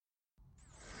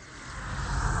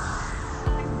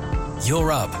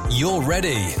You're up, you're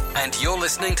ready, and you're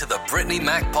listening to the Brittney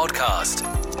Mack podcast.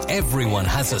 Everyone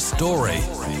has a story.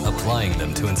 Applying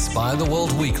them to inspire the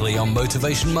world weekly on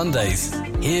Motivation Mondays.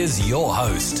 Here's your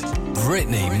host,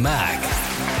 Brittney Mack.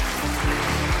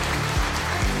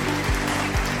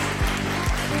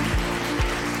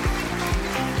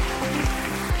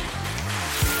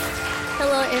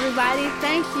 Hello, everybody.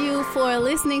 Thank you for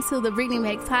listening to the Brittney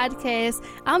Mack podcast.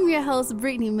 I'm your host,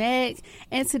 Brittney Mack,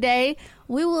 and today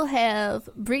we will have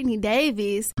Brittany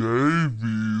Davis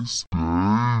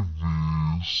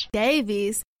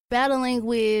battling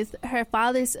with her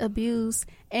father's abuse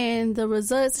and the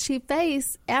results she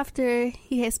faced after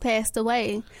he has passed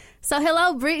away. So,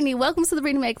 hello, Brittany. Welcome to the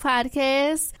Brittney Mack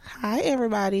podcast. Hi,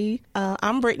 everybody.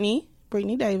 I'm Brittany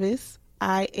Davis.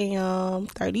 I am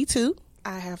 32.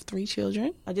 I have 3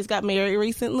 children. I just got married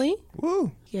recently.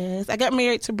 Woo. Yes, I got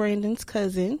married to Brandon's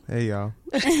cousin. Hey, y'all.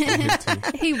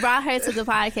 He brought her to the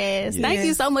podcast. Yes. Thank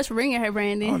you so much for bringing her,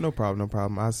 Brandon. Oh, no problem.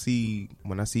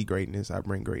 When I see greatness, I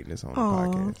bring greatness on the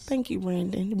podcast. Thank you,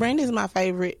 Brandon. Brandon's my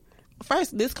favorite.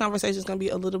 First, this conversation is going to be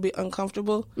a little bit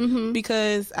uncomfortable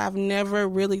because I've never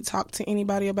really talked to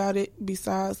anybody about it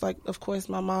besides, like, of course,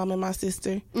 my mom and my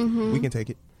sister. We can take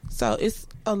it. So it's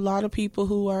a lot of people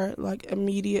who are like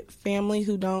immediate family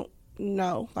who don't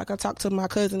know. Like I talked to my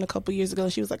cousin a couple years ago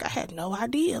and she was like, I had no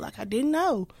idea. Like I didn't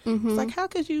know. It's like, how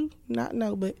could you not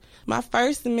know? But my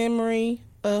first memory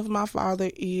of my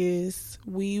father is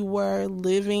we were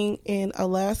living in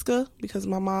Alaska because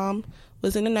my mom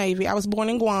was in the Navy. I was born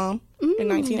in Guam in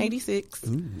 1986.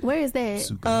 Where is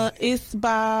that? It's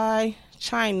by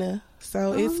China.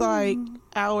 So it's like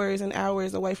hours and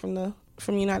hours away from the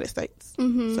United States.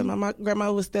 So my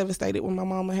grandma was devastated when my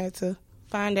mama had to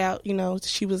find out,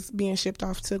 she was being shipped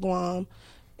off to Guam.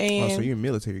 And so you're a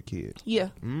military kid. Yeah.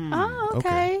 Oh,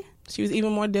 okay. She was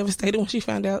even more devastated when she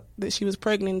found out that she was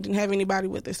pregnant and didn't have anybody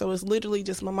with her. So it's literally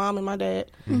just my mom and my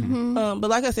dad. But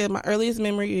like I said, my earliest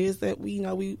memory is that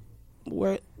we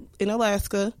were in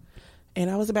Alaska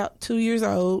and I was about 2 years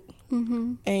old.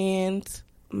 And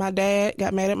my dad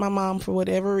got mad at my mom for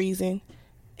whatever reason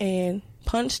and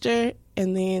punched her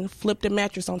and then flipped a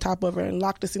mattress on top of her and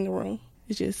locked us in the room.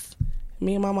 It's just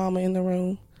me and my mama in the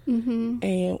room.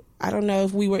 And I don't know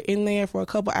if we were in there for a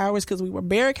couple hours because we were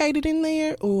barricaded in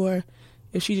there or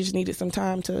if she just needed some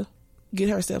time to get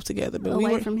herself together. But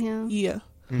Away from him? Yeah.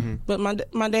 But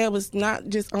my dad was not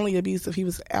just only abusive, he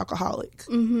was alcoholic.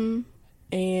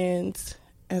 And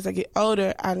as I get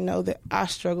older, I know that I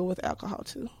struggle with alcohol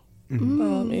too.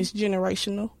 It's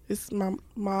generational. It's my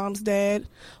mom's dad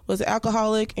was an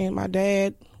alcoholic and my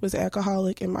dad was an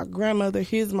alcoholic and my grandmother,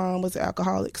 his mom, was an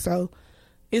alcoholic. So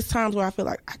it's times where I feel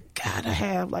like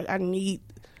I need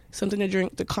something to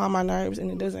drink to calm my nerves,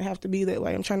 and it doesn't have to be that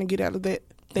way. I'm trying to get out of that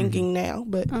thinking now.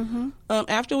 But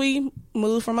after we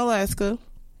moved from Alaska,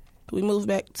 we moved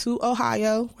back to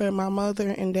Ohio where my mother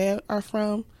and dad are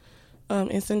from,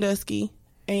 in Sandusky.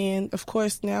 And, of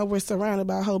course, now we're surrounded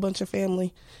by a whole bunch of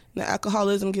family. The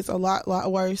alcoholism gets a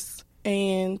lot worse.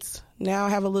 And now I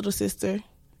have a little sister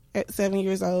at 7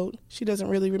 years old. She doesn't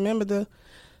really remember the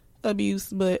abuse,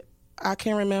 but I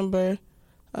can remember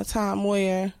a time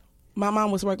where my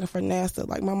mom was working for NASA.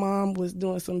 Like, my mom was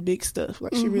doing some big stuff.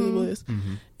 Like, she really was.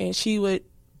 And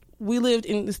we lived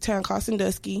in this town called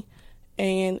Sandusky,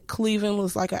 and Cleveland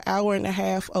was like an hour and a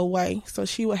half away. So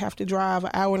she would have to drive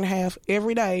an hour and a half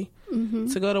every day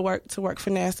to go to work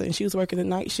for NASA, and she was working the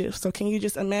night shift. So can you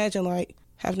just imagine, like,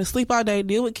 having to sleep all day,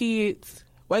 deal with kids,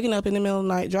 waking up in the middle of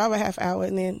the night, drive a half hour,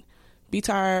 and then be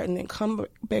tired, and then come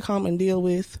back home and deal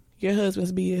with your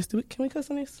husband's BS. Can we cuss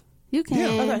on this? You can.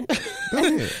 Yeah, okay. Go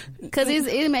ahead. Because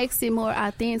it makes it more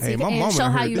authentic and show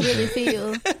how you really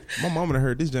feel. My mama done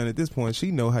heard this joint at this point.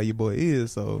 She know how your boy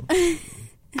is, so...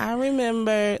 I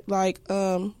remember, like,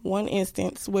 one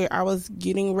instance where I was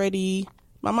getting ready.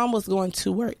 My mom was going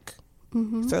to work,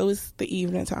 so it was the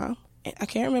evening time. And I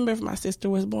can't remember if my sister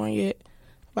was born yet,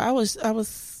 but I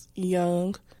was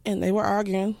young, and they were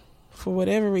arguing for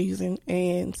whatever reason,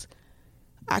 and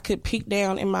I could peek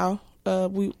down in my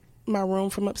room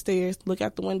from upstairs, look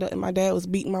out the window, and my dad was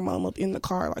beating my mom up in the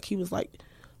car, like he was like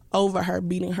over her,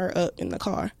 beating her up in the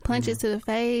car. Punches to the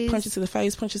face. Punches to the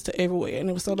face, punches to everywhere. And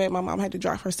it was so bad my mom had to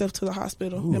drive herself to the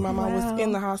hospital. And my mom was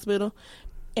in the hospital.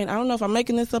 And I don't know if I'm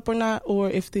making this up or not, or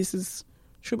if this is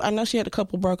true. I know she had a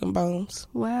couple broken bones.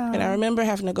 Wow. And I remember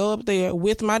having to go up there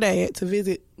with my dad to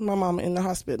visit my mama in the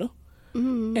hospital.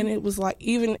 And it was like,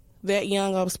 even that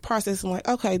young, I was processing like,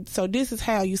 okay, so this is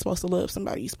how you're supposed to love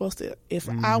somebody. You're supposed to, if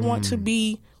I want to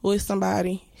be with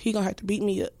somebody, he gonna have to beat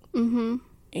me up.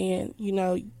 And,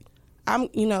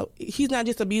 he's not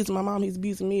just abusing my mom, he's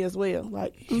abusing me as well.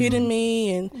 Like, hitting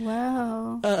me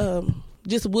and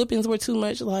just whoopings were too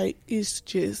much. Like,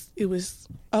 it was,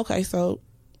 okay, so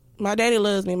my daddy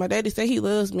loves me. My daddy said he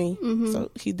loves me.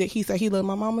 So he said he loved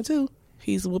my mama too.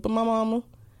 He's whooping my mama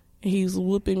and he's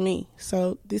whooping me.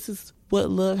 So this is what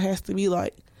love has to be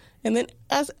like. And then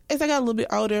as I got a little bit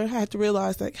older, I had to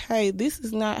realize, like, hey, this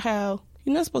is not how,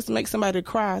 you're not supposed to make somebody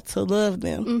cry to love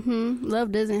them.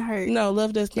 Love doesn't hurt. No,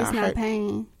 love does not hurt. It's not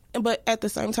pain. But at the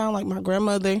same time, like, my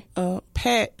grandmother,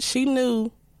 Pat, she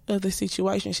knew of the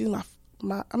situation. She's my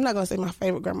I'm not going to say my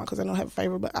favorite grandma because I don't have a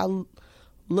favorite, but I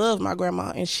love my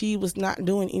grandma. And she was not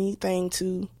doing anything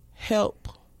to help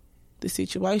the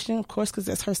situation, of course, because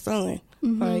that's her son.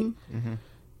 Like,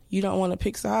 you don't want to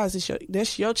pick sides.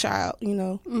 That's your child, you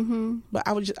know. But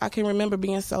I can remember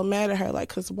being so mad at her, like,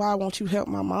 because why won't you help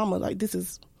my mama? Like,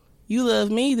 you love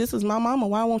me. This is my mama.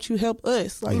 Why won't you help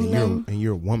us? Like, and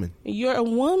you're a woman. You're a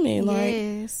woman. Like,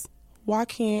 yes. Why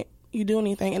can't you do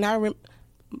anything? And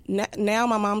now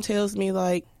my mom tells me,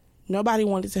 like, nobody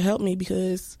wanted to help me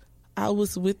because I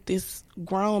was with this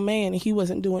grown man and he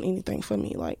wasn't doing anything for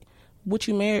me. Like, what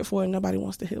you married for and nobody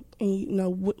wants to help. And, you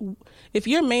know, if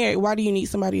you're married, why do you need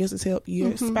somebody else's help?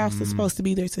 Your spouse is supposed to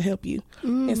be there to help you.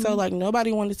 And so, like,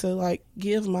 nobody wanted to, like,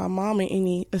 give my mama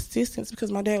any assistance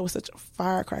because my dad was such a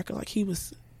firecracker. Like, he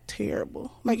was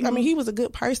terrible. Like, I mean, he was a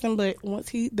good person, but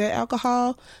once that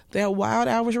alcohol, that wild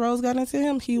Irish rose got into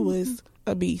him, he was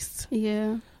a beast.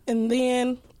 Yeah. And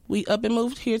then we up and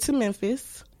moved here to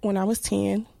Memphis when I was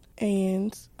 10.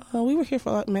 And we were here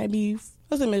for, like, maybe...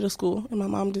 I was in middle school, and my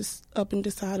mom just up and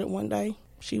decided one day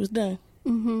she was done,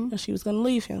 and she was going to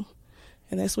leave him.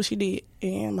 And that's what she did.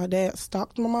 And my dad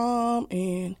stalked my mom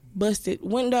and busted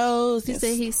windows. You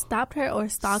said he stopped her or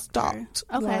stalked her?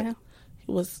 Okay. Like,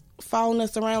 he was following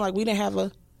us around. Like, we didn't have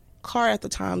a car at the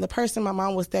time. The person my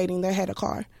mom was dating, they had a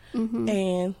car.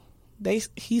 And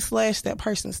he slashed that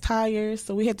person's tires,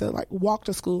 so we had to, like, walk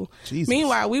to school. Jesus.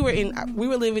 Meanwhile, we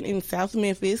were living in South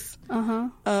Memphis,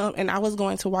 and I was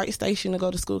going to White Station to go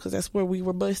to school because that's where we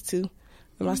were bused to.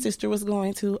 And my sister was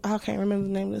going to, I can't remember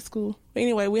the name of the school. But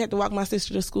anyway, we had to walk my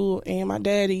sister to school, and my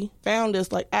daddy found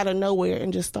us, like, out of nowhere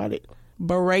and just started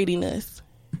berating us.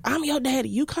 I'm your daddy.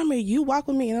 You come here. You walk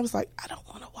with me. And I was like, I don't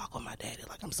want to walk with my daddy.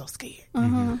 Like, I'm so scared.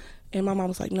 And my mom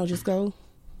was like, no, just go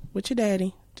with your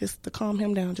daddy. Just to calm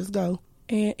him down, just go.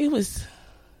 And he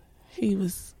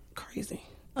was crazy.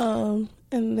 And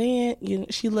then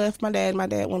she left my dad. My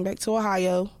dad went back to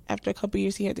Ohio. After a couple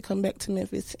years, he had to come back to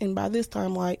Memphis. And by this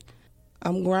time, like,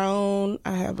 I'm grown.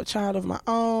 I have a child of my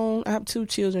own. I have 2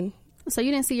 children. So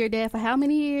you didn't see your dad for how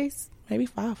many years? Maybe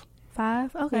 5.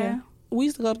 5? Okay. Yeah. We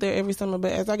used to go up there every summer,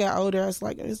 but as I got older, I was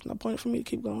like, there's no point for me to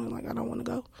keep going. Like, I don't want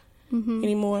to go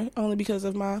anymore, only because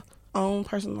of my own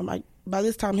personal, like, by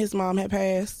this time his mom had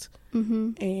passed,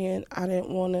 and I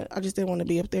just didn't want to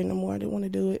be up there no more. I didn't want to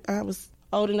do it. I was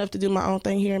old enough to do my own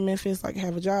thing here in Memphis, like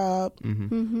have a job,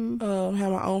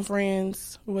 have my own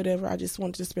friends, or whatever. I just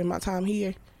wanted to spend my time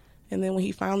here. And then when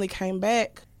he finally came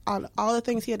back, all the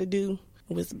things he had to do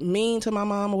was mean to my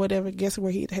mom or whatever. Guess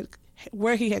where he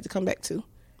had to come back to?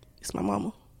 It's my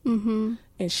mama.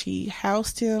 And she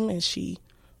housed him, and she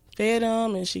fed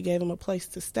him, and she gave him a place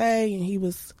to stay, and he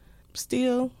was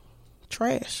still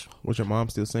trash. Was your mom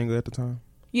still single at the time?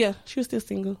 Yeah, she was still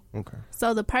single. Okay.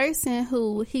 So the person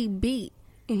who he beat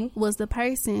was the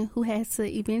person who had to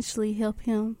eventually help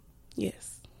him?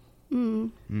 Yes.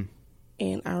 And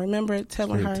I remember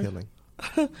telling her... telling.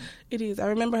 It is. I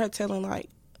remember her telling, like,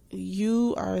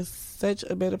 you are such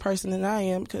a better person than I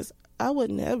am, because I would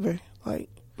never, like,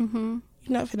 you're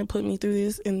not finna put me through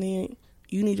this, and then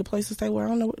you need a place to stay where I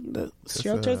don't know what the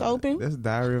shelter's open. That's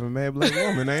Diary of a Mad Black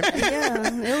Woman, ain't it?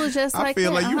 Yeah, it was just like I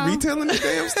feel that. like you retelling the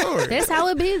damn story. That's how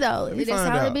it be, though. That's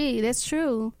how it be. That's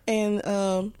true.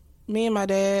 And me and my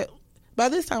dad, by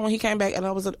this time when he came back, and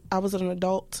I was an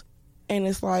adult, and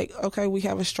it's like, okay, we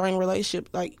have a strained relationship.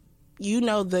 Like, you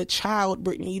know the child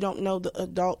Brittany, you don't know the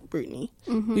adult Brittany.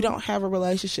 We don't have a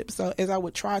relationship. So as I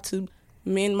would try to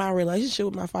mend my relationship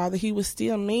with my father, he was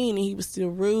still mean, and he was still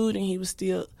rude, and he would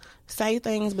still say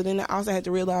things. But then I also had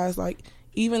to realize, like,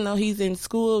 even though he's in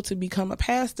school to become a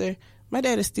pastor, my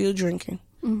dad is still drinking.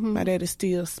 My dad is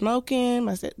still smoking.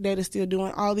 My dad is still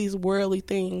doing all these worldly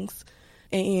things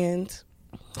and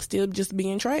still just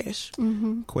being trash.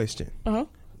 Question.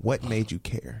 What made you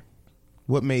care?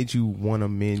 What made you want to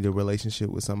mend your relationship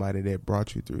with somebody that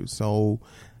brought you through so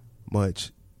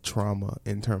much trauma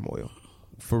and turmoil?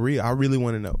 For real, I really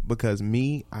want to know, because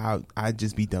me, I'd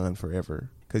just be done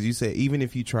forever. Because you said even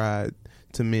if you tried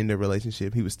to mend a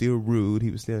relationship, he was still rude,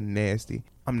 he was still nasty.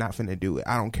 I'm not finna do it.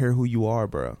 I don't care who you are,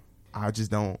 bro. I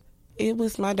just don't. it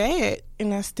was my dad,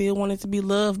 and I still wanted to be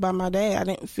loved by my dad. I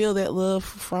didn't feel that love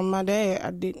from my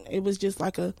dad. It was just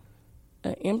like a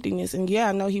emptiness. And yeah,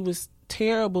 I know he was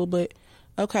terrible, but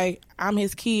okay, I'm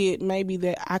his kid. Maybe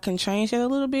that I can change that a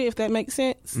little bit, if that makes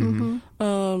sense.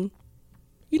 Mm-hmm.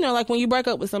 You know, like when you break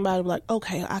up with somebody, like,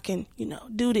 okay, I can, you know,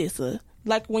 do this.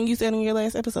 Like when you said in your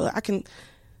last episode, I can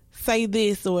say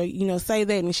this or, you know, say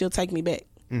that and she'll take me back.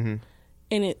 Mm-hmm.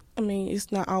 And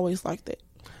it's not always like that.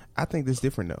 I think that's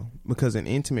different though, because an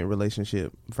intimate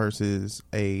relationship versus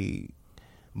a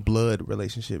blood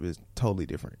relationship is totally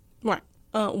different. Right.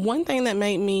 One thing that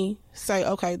made me say,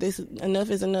 okay, this enough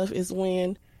is enough, is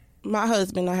when my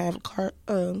husband, I have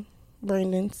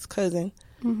Brandon's cousin,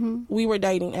 mm-hmm. we were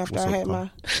dating after What's I up,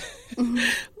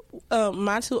 had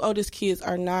my two oldest kids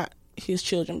are not his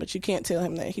children, but you can't tell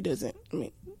him that. He doesn't.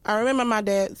 I remember my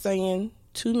dad saying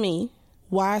to me,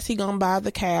 why is he going to buy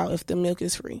the cow if the milk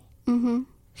is free? Mm-hmm.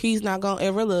 He's not going to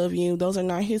ever love you. Those are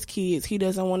not his kids. He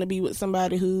doesn't want to be with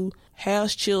somebody who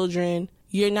has children.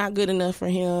 You're not good enough for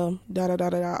him,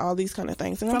 da-da-da-da-da, all these kind of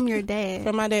things. And from your dad?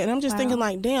 From my dad. And I'm just thinking,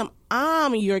 like, damn,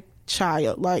 I'm your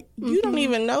child. Like, you don't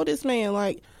even know this man.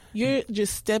 Like, you're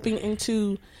just stepping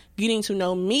into getting to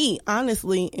know me,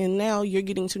 honestly, and now you're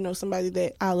getting to know somebody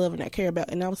that I love and I care about.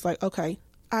 And I was like, okay,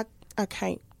 I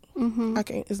can't. Mm-hmm. I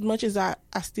can't. As much as I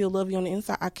still love you on the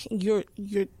inside, I can't.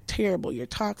 You're terrible. You're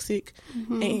toxic,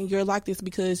 and you're like this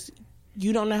because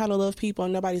you don't know how to love people,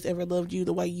 and nobody's ever loved you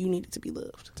the way you needed to be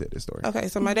loved. Tell this story. Okay,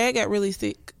 so my dad got really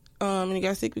sick, and he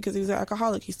got sick because he was an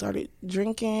alcoholic. He started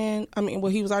drinking.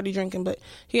 He was already drinking, but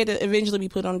he had to eventually be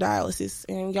put on dialysis.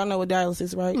 And y'all know what dialysis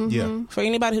is, right? Mm-hmm. Yeah. For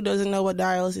anybody who doesn't know what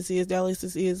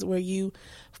dialysis is where you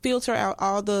filter out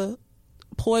all the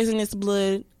poisonous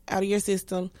blood out of your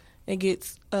system. It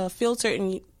gets filtered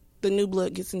and the new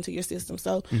blood gets into your system.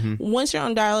 So once you're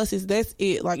on dialysis, that's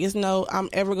it. Like, it's no, I'm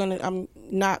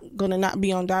not gonna not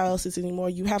be on dialysis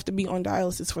anymore. You have to be on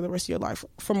dialysis for the rest of your life,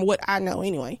 from what I know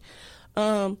anyway.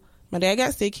 My dad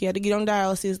got sick. He had to get on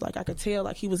dialysis. Like, I could tell,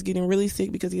 like, he was getting really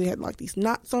sick because he had like these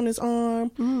knots on his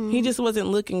arm. He just wasn't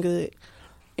looking good.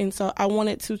 And so I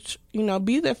wanted to,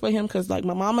 be there for him because, like,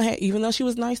 my mama had, even though she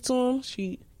was nice to him,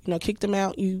 she, kicked him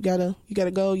out. You gotta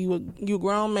go. You a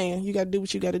grown man. You gotta do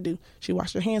what you gotta do. She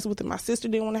washed her hands with him. My sister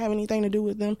didn't want to have anything to do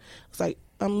with them. It's like,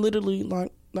 I'm literally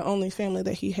like the only family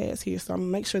that he has here, so I'm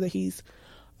gonna make sure that he's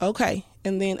okay.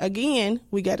 And then again,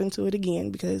 we got into it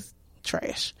again because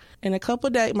trash. In a couple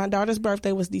of days, my daughter's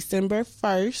birthday was December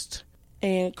 1st,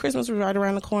 and Christmas was right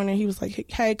around the corner. He was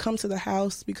like, hey, come to the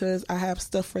house because I have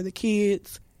stuff for the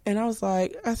kids. And I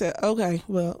said, okay,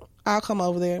 well, I'll come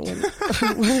over there. Okay.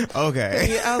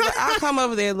 Yeah, I was like, I'll come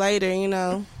over there later,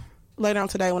 later on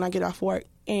today when I get off work.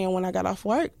 And when I got off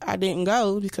work, I didn't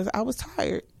go because I was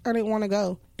tired. I didn't want to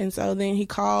go. And so then he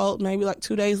called maybe like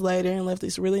 2 days later and left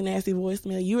this really nasty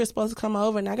voicemail. You were supposed to come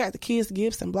over and I got the kids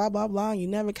gifts and blah, blah, blah. And you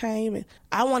never came. And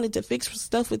I wanted to fix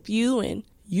stuff with you and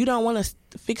you don't want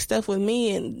to fix stuff with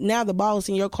me. And now the ball is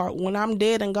in your court. When I'm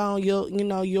dead and gone,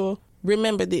 you'll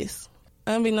remember this.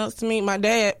 Unbeknownst to me, my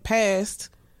dad passed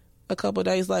a couple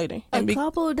days later.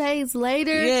 Couple of days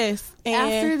later? Yes.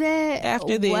 After that?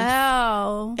 After this.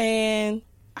 Wow. And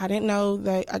I didn't know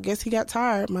that, I guess he got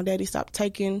tired. My daddy stopped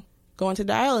going to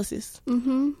dialysis.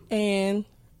 Mm-hmm. And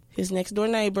his next door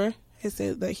neighbor had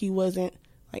said that he wasn't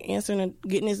like answering or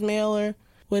getting his mail or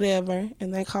whatever.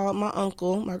 And they called my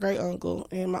uncle, my great uncle,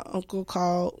 and my uncle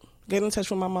got in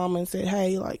touch with my mama and said,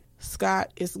 hey, like,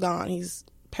 Scott is gone. He's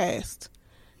passed.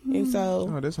 Mm-hmm. And so...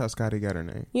 Oh, that's how Scotty got her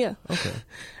name. Yeah. Okay.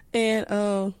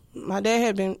 And my dad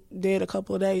had been dead a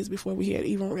couple of days before we had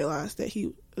even realized that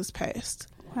he was passed.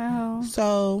 Wow.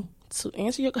 So to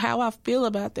answer how I feel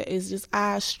about that is just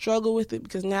I struggle with it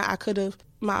because now I could have,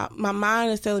 my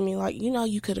mind is telling me like,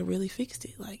 you could have really fixed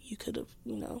it. Like you could have,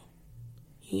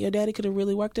 your daddy could have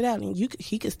really worked it out and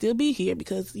he could still be here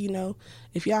because,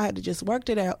 if y'all had to just worked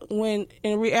it out, when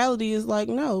in reality is like,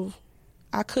 no,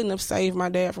 I couldn't have saved my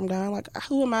dad from dying. Like,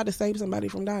 who am I to save somebody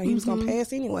from dying? He was going to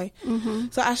pass anyway. Mm-hmm.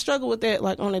 So I struggle with that,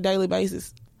 like, on a daily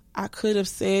basis. I could have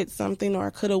said something or I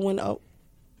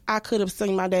could have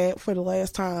seen my dad for the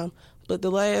last time. But the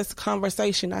last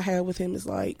conversation I had with him is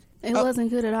like... It wasn't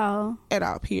good at all. At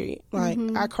all, period. Like,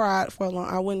 I cried for a long...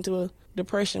 I went into a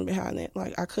depression behind it.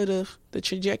 Like, the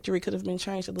trajectory could have been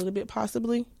changed a little bit,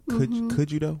 possibly. Could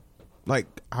you, though? Like,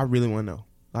 I really want to know.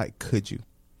 Like, could you?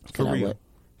 For real? What?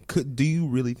 Do you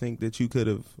really think that you could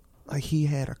have, like, he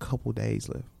had a couple days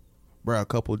left, bro, a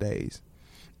couple days,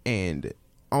 and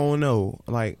I don't know,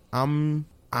 like, I'm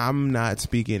not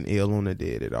speaking ill on the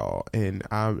dead at all, and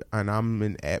I'm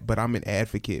an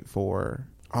advocate for,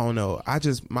 I don't know,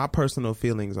 my personal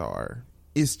feelings are,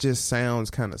 it just sounds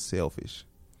kind of selfish,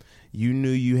 You knew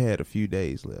you had a few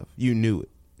days left. You knew it.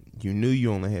 You knew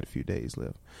you only had a few days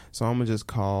left. So I'm going to just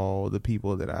call the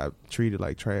people that I treated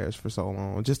like trash for so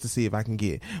long just to see if I can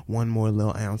get one more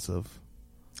little ounce of.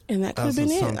 And that could have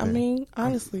been it. I mean,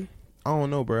 honestly. I don't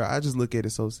know, bro. I just look at it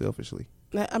so selfishly.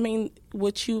 I mean,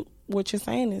 what you're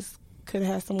saying is could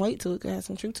have some weight to it, could have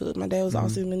some truth to it. My dad was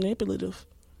also manipulative.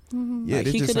 Mm-hmm. Yeah, like,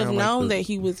 he could have known that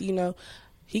he was,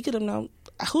 he could have known.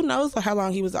 Who knows how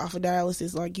long he was off of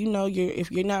dialysis? Like, if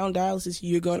you're not on dialysis,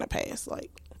 you're going to pass. Like,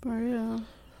 for real.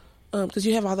 Because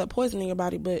you have all that poison in your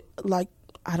body. But, like,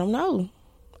 I don't know.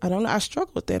 I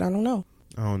struggle with that. I don't know.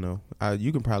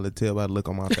 You can probably tell by the look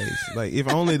on my face. Like, if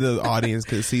only the audience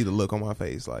could see the look on my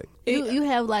face. Like, you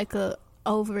have like a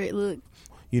over it look.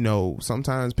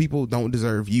 Sometimes people don't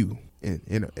deserve you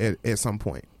at some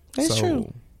point. That's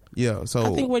true. Yeah,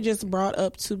 so I think we're just brought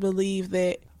up to believe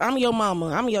that I'm your mama,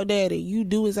 I'm your daddy. You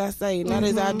do as I say, not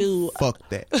as I do. Fuck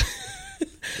that.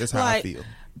 That's how I feel.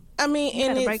 I mean, you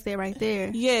gotta break that right there.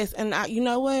 Yes, and you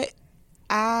know what?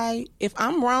 If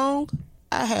I'm wrong,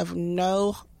 I have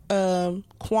no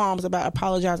qualms about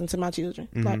apologizing to my children.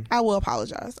 Mm-hmm. Like, I will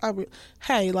apologize. I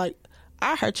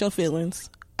hurt your feelings.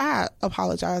 I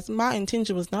apologize. My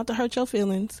intention was not to hurt your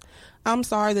feelings. I'm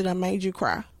sorry that I made you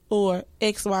cry or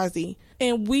XYZ.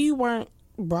 And we weren't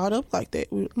brought up like that.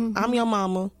 Mm-hmm. I'm your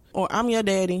mama or I'm your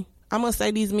daddy. I'm going to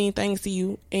say these mean things to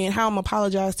you. And how I'm going to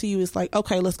apologize to you is like,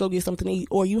 okay, let's go get something to eat.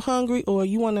 Or you hungry or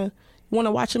you want to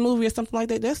watch a movie or something like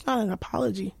that. That's not an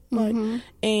apology. Mm-hmm.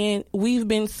 And we've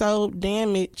been so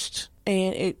damaged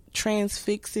and it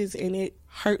transfixes and it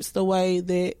hurts the way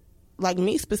that, like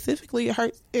me specifically,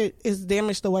 it is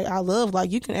damaged the way I love.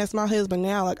 Like, you can ask my husband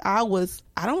now, like, I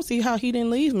don't see how he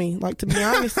didn't leave me. Like, to be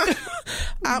honest,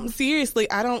 seriously,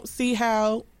 I don't see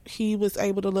how he was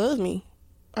able to love me.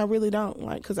 I really don't.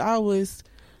 Like, because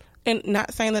and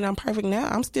not saying that I'm perfect now,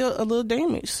 I'm still a little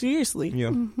damaged, seriously. Yeah.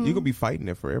 Mm-hmm. You could be fighting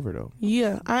it forever, though.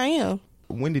 Yeah, I am.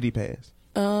 When did he pass?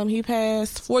 He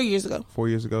passed 4 years ago. 4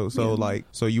 years ago. So,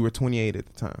 so you were 28 at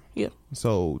the time. Yeah.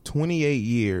 So 28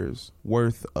 years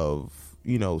worth of,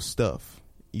 stuff.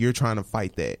 You're trying to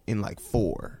fight that in like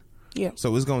 4. Yeah.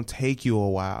 So it's going to take you a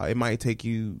while. It might take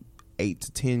you 8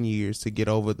 to 10 years to get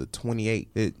over the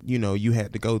 28 that, you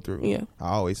had to go through. Yeah.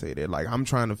 I always say that. Like, I'm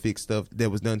trying to fix stuff that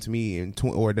was done to me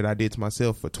or that I did to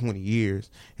myself for 20 years,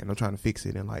 and I'm trying to fix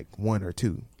it in like 1 or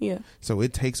 2. Yeah. So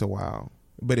it takes a while.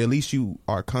 But at least you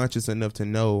are conscious enough to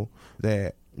know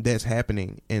that that's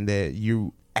happening and that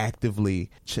you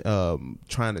actively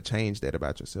trying to change that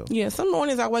about yourself. Yeah, some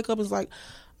mornings I wake up, it's like,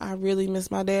 I really miss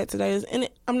my dad today. And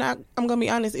I'm going to be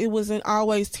honest, it wasn't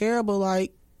always terrible.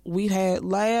 Like, we had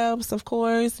laughs, of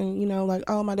course, and, like,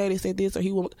 oh, my daddy said this, or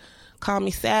he would call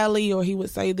me Sally, or he would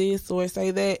say this or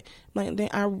say that.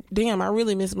 Like, I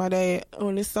really miss my dad.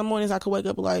 On this, some mornings I could wake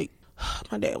up like, oh,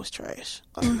 my dad was trash.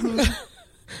 Mm-hmm.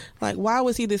 Like, why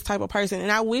was he this type of person? And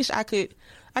I wish I could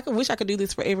do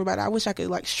this for everybody. I wish I could,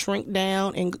 like, shrink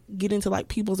down and get into, like,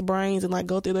 people's brains and, like,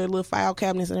 go through their little file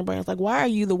cabinets in their brains. Like, why are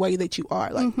you the way that you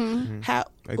are? Like, how...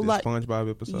 Like the SpongeBob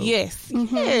episode. Yes.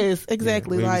 Mm-hmm. Yes,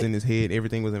 exactly. Yeah, it was in his head.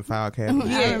 Everything was in file cabinets.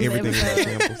 Everything was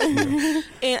in samples. Yeah.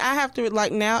 And I have to,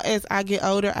 like, now as I get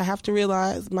older, I have to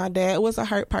realize my dad was a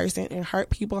hurt person, and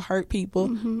hurt people hurt people.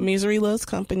 Mm-hmm. Misery loves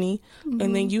company. Mm-hmm.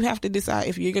 And then you have to decide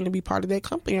if you're going to be part of that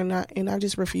company or not. And I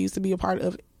just refuse to be a part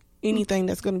of anything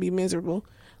that's going to be miserable.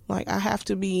 Like, I have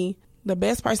to be the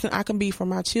best person I can be for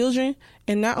my children,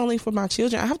 and not only for my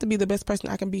children, I have to be the best person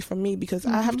I can be for me, because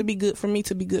I have to be good for me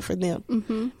to be good for them.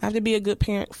 Mm-hmm. I have to be a good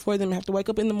parent for them. I have to wake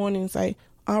up in the morning and say,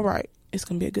 all right, it's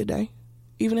going to be a good day.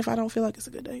 Even if I don't feel like it's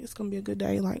a good day, it's going to be a good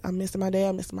day. Like, I'm missing my dad,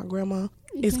 I'm missing my grandma.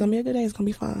 Mm-hmm. It's going to be a good day. It's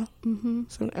going to be fine. Mm-hmm.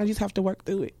 So I just have to work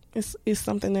through it. It's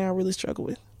something that I really struggle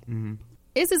with. Mm-hmm.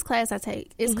 It's this class I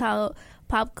take. It's called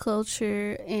Pop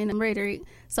Culture and Rhetoric.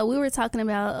 So we were talking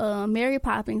about Mary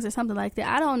Poppins or something like that.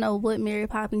 I don't know what Mary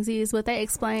Poppins is, but they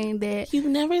explained that... You've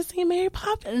never seen Mary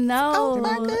Poppins? No. Oh,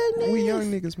 my goodness. We young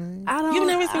niggas, man. You've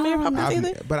never seen Mary Poppins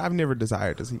either? But I've never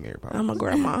desired to see Mary Poppins. I'm a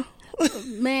grandma.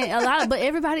 Man, but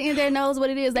everybody in there knows what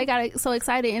it is. They got so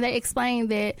excited, and they explained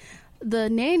that the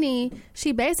nanny,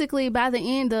 she basically, by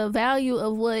the end, the value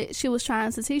of what she was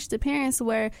trying to teach the parents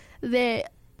were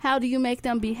that... How do you make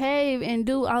them behave and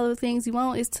do all the things you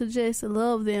want is to just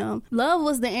love them. Love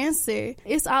was the answer.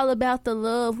 It's all about the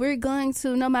love. We're going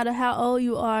to, no matter how old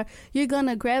you are, you're going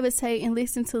to gravitate and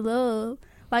listen to love.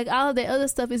 Like, all of the other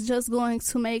stuff is just going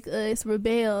to make us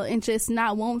rebel and just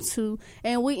not want to.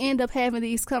 And we end up having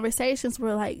these conversations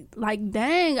where like,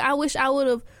 dang, I wish I would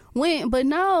have went, but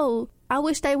no. I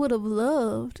wish they would have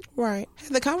loved. Right.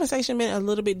 Had the conversation been a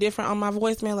little bit different on my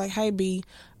voicemail, like, hey, B,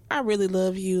 I really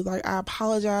love you. Like, I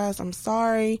apologize. I'm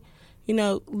sorry.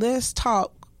 let's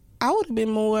talk, I would have been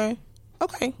more,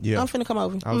 okay, I'm finna come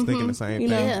over. I was thinking the same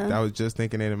thing. I was just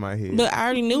thinking it in my head. But I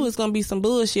already knew it was gonna be some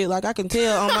bullshit. Like, I can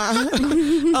tell on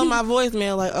my on my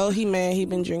voicemail, like, oh, he mad, he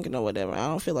been drinking or whatever. I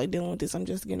don't feel like dealing with this. I'm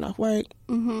just getting off work.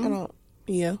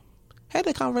 Had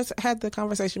the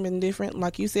conversation been different,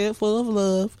 like you said, full of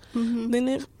love,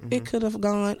 then it could have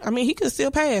gone. I mean, he could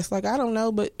still pass. Like, I don't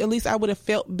know, but at least I would have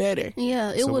felt better.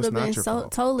 Yeah, it would have been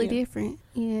totally different.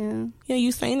 Yeah,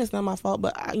 you saying it's not my fault,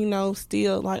 but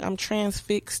still, like, I'm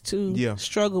transfixed to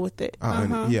struggle with it.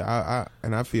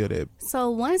 I feel that. So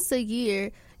once a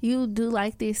year, you do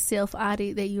like this self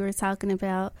audit that you were talking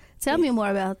about. Tell me more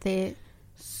about that.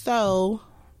 So,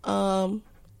 and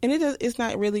it's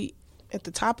not really at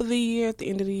the top of the year, at the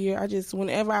end of the year. I just,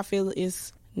 whenever I feel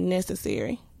it's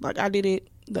necessary. Like, I did it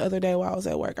the other day while I was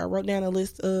at work. I wrote down a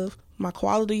list of my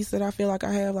qualities that I feel like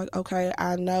I have. Like, okay,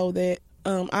 I know that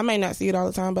I may not see it all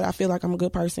the time, but I feel like I'm a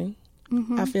good person.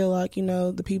 I feel like,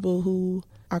 the people who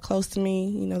are close to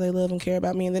me, they love and care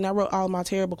about me. And then I wrote all my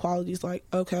terrible qualities, like,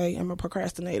 okay, I'm a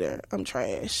procrastinator, I'm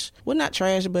trash. Well, not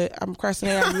trash, but I'm a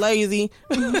procrastinator, I'm lazy.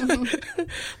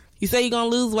 You say you're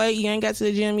going to lose weight, you ain't got to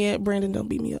the gym yet, Brandon, don't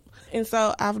beat me up. And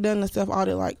so I've done the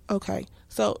self-audit, like, okay,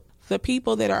 so the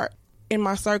people that are in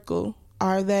my circle,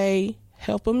 are they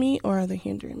helping me or are they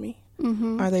hindering me?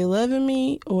 Are they loving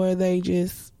me or are they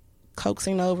just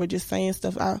coaxing over, just saying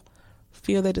stuff I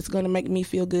feel that it's going to make me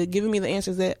feel good, giving me the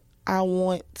answers that I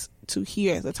want to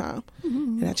hear at the time?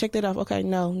 And I checked that off. Okay,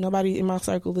 no, nobody in my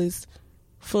circle is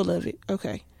full of it.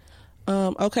 Okay.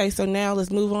 Okay, so now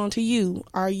let's move on to you.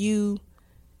 Are you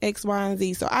X, Y, and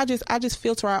Z? So I just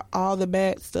filter out all the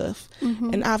bad stuff.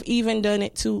 And I've even done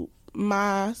it to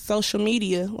my social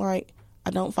media. Like,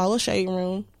 I don't follow Shade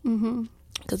Room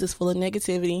because it's full of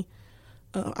negativity.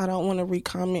 I don't want to read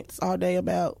comments all day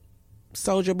about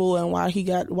Soulja Boy and why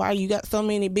you got so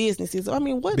many businesses. I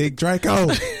mean, what? Big Draco.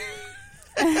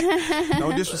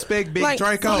 No disrespect, Big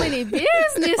Draco. So many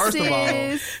businesses. First of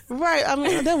all, right. I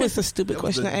mean, that was a stupid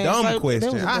question to ask. Dumb question.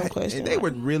 That was a dumb question. And they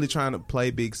were really trying to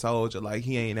play Big Soulja like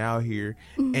he ain't out here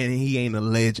and he ain't a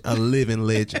living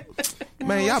legend.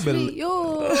 Man, y'all better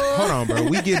hold on, bro.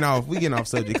 We getting off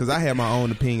subject because I have my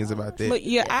own opinions about that. But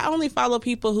yeah, I only follow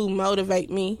people who motivate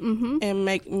me and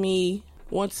make me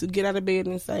want to get out of bed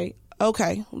and say,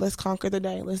 okay, let's conquer the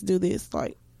day. Let's do this.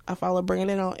 Like, I follow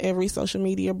Brandon on every social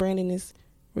media. Brandon is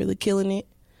really killing it.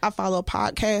 I follow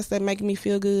podcasts that make me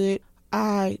feel good.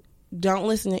 I don't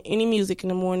listen to any music in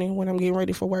the morning when I'm getting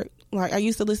ready for work. Like, I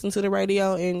used to listen to the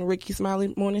radio and Ricky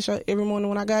Smiley morning show every morning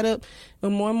when I got up.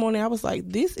 And one morning I was like,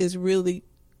 this is really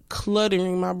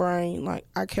cluttering my brain. Like,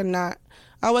 I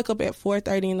wake up at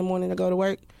 4:30 in the morning to go to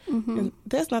work. And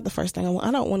that's not the first thing I want.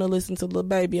 I don't want to listen to Lil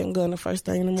Baby and Gun the first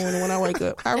thing in the morning when I wake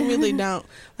up. I really don't.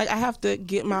 Like, I have to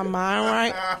get my mind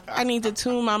right. I need to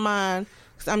tune my mind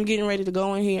because I'm getting ready to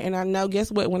go in here. And I know,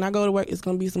 guess what? When I go to work, it's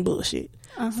going to be some bullshit.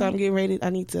 So I'm getting ready. I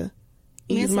need to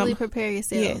mentally prepare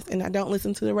yourself. Yes, and I don't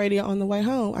listen to the radio on the way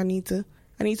home. I need to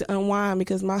unwind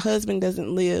because my husband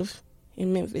doesn't live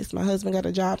in Memphis. My husband got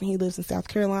a job and he lives in South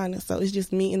Carolina. So it's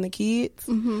just me and the kids.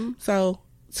 So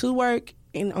to work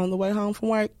and on the way home from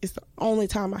work, it's the only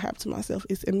time I have to myself.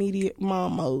 It's immediate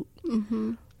mom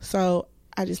mode. So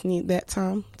I just need that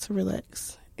time to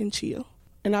relax and chill.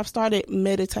 And I've started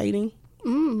meditating.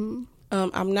 I'm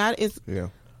not as... Yeah.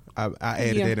 I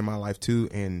added that in my life too,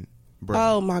 and bro,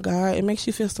 oh my God, it makes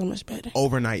you feel so much better.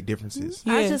 Overnight differences.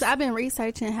 Yes. I've been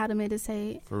researching how to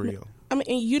meditate. For real. I mean,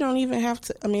 and you don't even have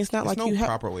to. I mean, it's not like no you have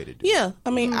proper way to do. Yeah, I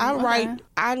mean,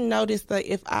 I noticed that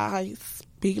if I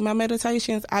speak my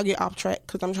meditations, I get off track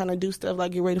because I'm trying to do stuff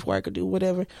like get ready for work or do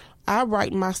whatever. I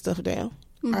write my stuff down.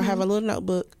 I have a little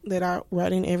notebook that I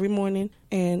write in every morning,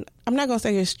 and I'm not gonna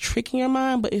say it's tricking your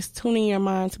mind, but it's tuning your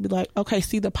mind to be like, okay,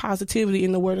 see the positivity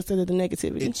in the word instead of the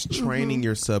negativity. It's training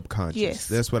your subconscious. Yes,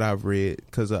 that's what I've read,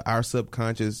 because our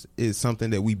subconscious is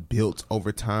something that we built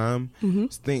over time.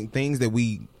 Things that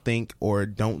we think or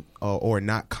don't or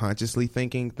not consciously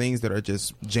thinking, things that are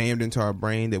just jammed into our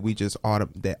brain that we just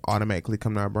automatically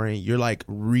come to our brain. You're like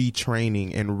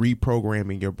retraining and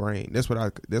reprogramming your brain. That's what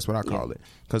I call it.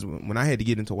 Because when I had to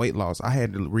get into weight loss, I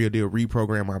had to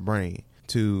reprogram my brain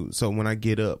so when I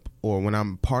get up or when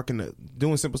I'm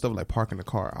doing simple stuff like parking the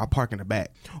car, I park in the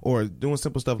back, or doing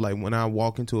simple stuff like when I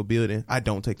walk into a building, I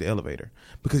don't take the elevator,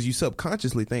 because you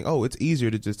subconsciously think, oh, it's easier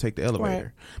to just take the elevator.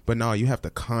 Right. But no, you have to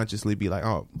consciously be like,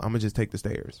 oh, I'm gonna just take the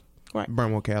stairs. Right.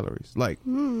 Burn more calories. Like,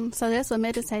 so that's what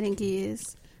meditating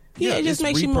is. Yeah, it just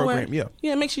makes you more. Yeah,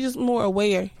 it makes you just more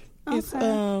aware. Okay. It's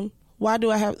why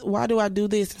do I do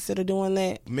this instead of doing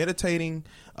that? Meditating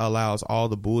allows all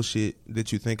the bullshit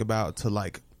that you think about to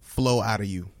like flow out of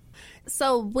you.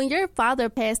 So when your father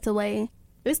passed away,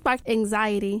 it sparked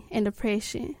anxiety and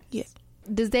depression. Yes.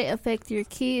 Does that affect your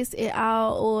kids at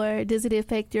all, or does it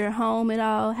affect your home at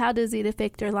all? How does it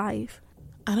affect your life?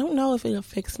 I don't know if it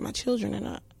affects my children or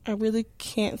not. I really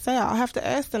can't say. I'll have to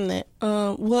ask them that.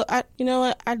 Well, you know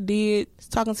what? I did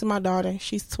talking to my daughter.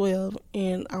 She's 12,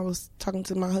 and I was talking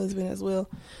to my husband as well.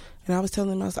 And I was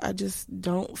telling them, I just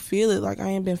don't feel it. Like, I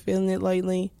ain't been feeling it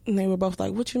lately. And they were both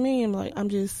like, what you mean? I'm like, I'm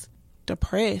just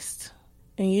depressed.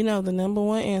 And you know, the number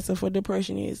one answer for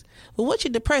depression is, well, what you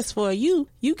depressed for? You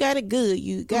got it good.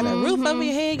 You got a roof over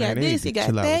your head, got this, you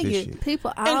got that.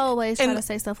 People always try to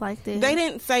say stuff like that. They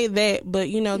didn't say that, but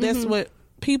you know, that's what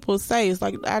people say. It's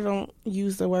like, I don't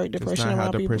use the word depression around people.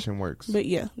 That's not how depression works. But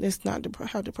yeah, that's not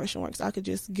how depression works. I could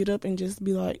just get up and just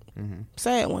be like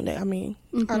sad one day. I mean,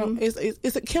 I don't.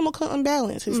 It's a chemical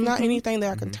imbalance. It's not anything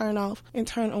that I can turn off and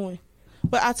turn on.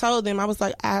 But I told them, I was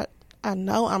like, I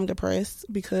know I'm depressed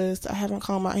because I haven't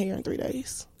combed my hair in 3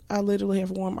 days. I literally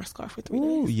have worn my scarf for 3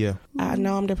 days. Yeah. I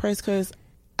know I'm depressed because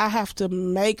I have to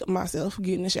make myself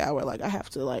get in the shower. Like, I have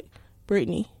to, like,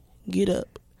 Brittany, get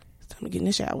up. It's time to get in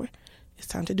the shower. It's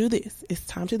time to do this. It's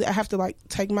time to do that. I have to, like,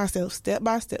 take myself step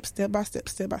by step, step by step,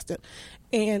 step by step.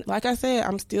 And like I said,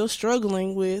 I'm still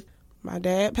struggling with my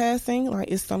dad passing. Like,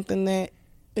 it's something that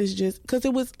is just, because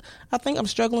it was, I think I'm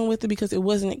struggling with it because it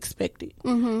wasn't expected.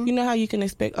 You know how you can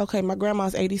expect, okay, my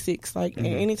grandma's 86. Like,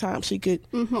 anytime she could.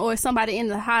 Or somebody in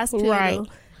the hospital. Right.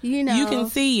 You know. You can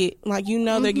see it. Like, you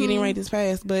know they're getting ready to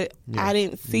pass, but I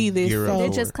didn't see this. So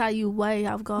it just caught you way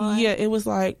off guard. Yeah, it was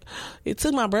like, it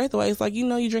took my breath away. It's like, you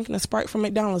know, you're drinking a Sprite from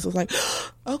McDonald's. It's like,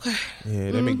 okay. Yeah,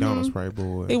 that McDonald's Sprite,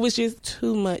 boy. It was just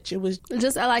too much. It was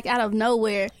just like out of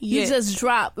nowhere. You just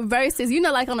drop. Versus, you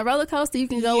know, like on a roller coaster, you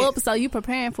can go up, so you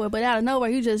preparing for it, but out of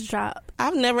nowhere, you just drop.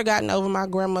 I've never gotten over my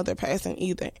grandmother passing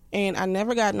either. And I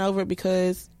never gotten over it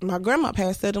because my grandma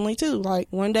passed suddenly too. Like,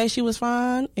 one day she was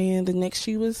fine and the next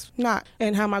she was not.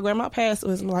 And how my grandma passed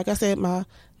was, like I said, my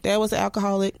dad was an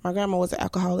alcoholic, my grandma was an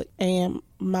alcoholic, and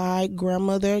my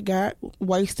grandmother got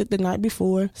wasted the night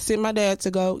before, sent my dad to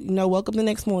go, you know, woke up the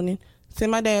next morning,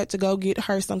 sent my dad to go get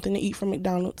her something to eat from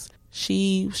McDonald's.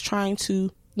 She was trying to,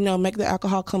 you know, make the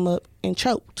alcohol come up and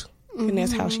choked. And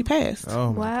that's how she passed.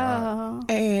 Oh, my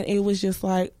God. And it was just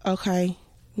like, okay,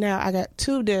 now I got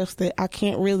two deaths that I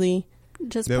can't really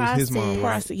just that process. Was his mom,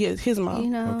 right? Yeah, his mom. You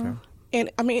know. Okay.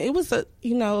 And I mean, it was a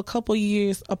couple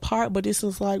years apart, but this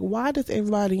was like, why does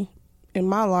everybody in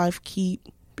my life keep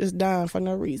just dying for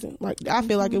no reason? Like, I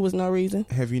feel like it was no reason.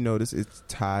 Have you noticed it's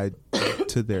tied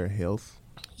to their health?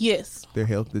 Yes. Their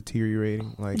health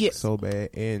deteriorating, like, so bad,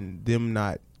 and them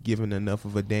not giving enough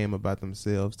of a damn about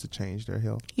themselves to change their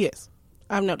health. Yes,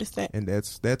 I've noticed that. And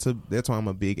that's why I'm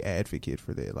a big advocate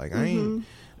for that. Like, I ain't,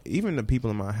 even the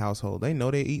people in my household, they know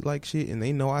they eat like shit, and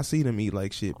they know I see them eat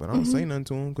like shit, but I don't say nothing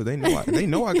to them because they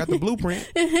know I got the blueprint.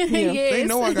 They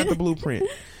know I got the blueprint.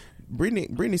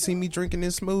 Brittany see me drinking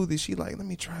this smoothie. She like, let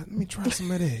me try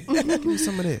some of that. Give me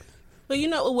some of that. But you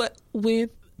know what? With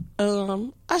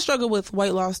I struggle with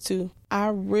weight loss too. I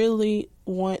really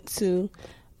want to.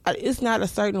 It's not a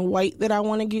certain weight that I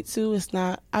want to get to. It's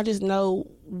not. I just know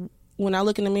when I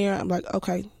look in the mirror, I'm like,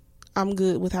 okay, I'm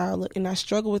good with how I look. And I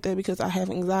struggle with that because I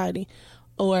have anxiety.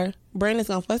 Or Brandon's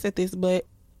going to fuss at this, but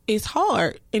it's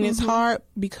hard. And it's hard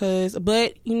because,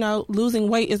 but, you know, losing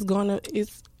weight is going to,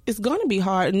 it's going to be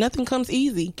hard. Nothing comes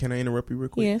easy. Can I interrupt you real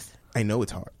quick? Yes. I know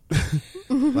it's hard.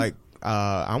 Like,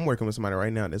 I'm working with somebody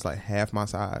right now that's like half my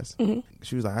size.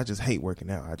 She was like, I just hate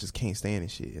working out. I just can't stand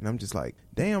this shit. And I'm just like,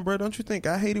 damn, bro, don't you think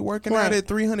I hated working out at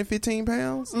 315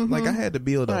 pounds? Like, I had to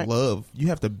build a love. You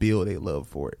have to build a love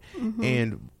for it.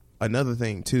 And another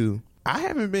thing too,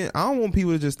 I don't want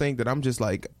people to just think that I'm just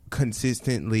like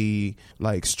consistently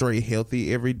like straight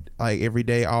healthy every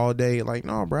day, all day. Like,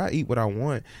 no, bro, I eat what I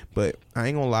want. But I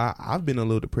ain't gonna lie, I've been a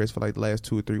little depressed for like the last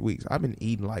 2 or 3 weeks. I've been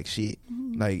eating like shit,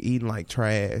 like eating like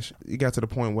trash. It got to the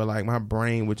point where like my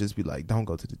brain would just be like, don't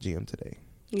go to the gym today.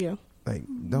 Yeah. Like,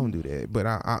 don't do that. But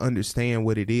I understand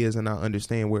what it is, and I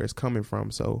understand where it's coming from.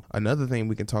 So another thing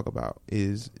we can talk about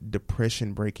is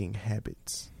depression breaking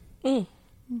habits.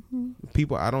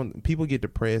 People get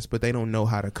depressed, but they don't know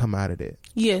how to come out of that.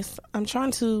 Yes, I'm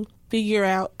trying to figure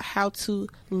out how to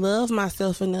love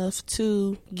myself enough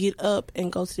to get up and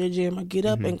go to the gym or get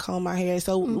up and comb my hair.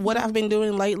 So what I've been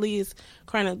doing lately is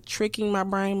kind of tricking my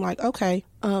brain, like, okay,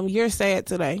 you're sad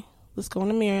today. Let's go in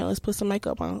the mirror. Let's put some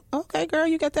makeup on. Okay, girl,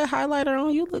 you got that highlighter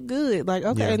on. You look good. Like,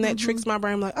 okay, and that tricks my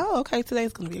brain, like, oh, okay,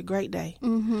 today's going to be a great day.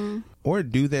 Or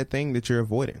do that thing that you're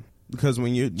avoiding. Because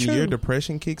when your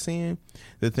depression kicks in,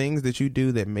 the things that you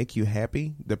do that make you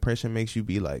happy, depression makes you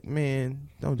be like, man,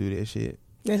 don't do that shit.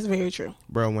 That's very true.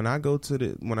 Bro, when I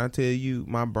tell you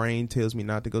my brain tells me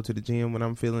not to go to the gym when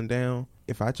I'm feeling down,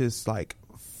 if I just like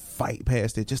fight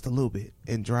past it just a little bit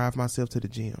and drive myself to the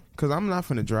gym, because I'm not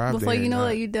finna drive before there you know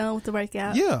it, you're done with the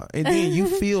workout. Yeah, and then you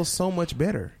feel so much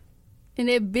better. And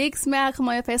that big smile come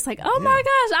on your face like, oh my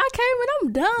gosh, I came and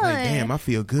I'm done. Like, damn, I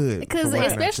feel good. Because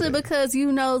especially because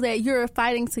you know that you're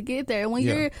fighting to get there. When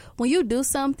you do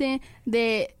something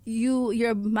that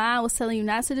your mind was telling you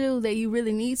not to do, that you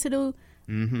really need to do,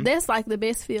 that's like the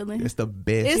best feeling. It's the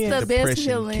best. It's the best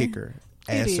feeling. Kicker.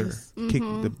 Asser.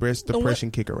 The best depression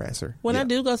kicker asser. When I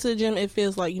do go to the gym, it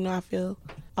feels like, I feel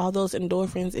all those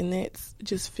endorphins, and that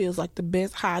just feels like the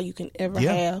best high you can ever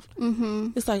have.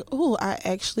 It's like, oh, I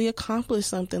actually accomplished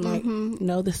something. Like,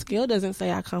 no, the scale doesn't say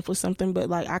I accomplished something, but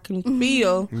like I can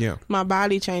feel my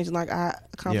body changing. Like I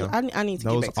accomplished. I need to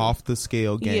those get back to off the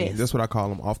scale gains. Yes. That's what I call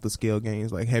them, off the scale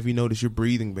gains. Like, have you noticed you're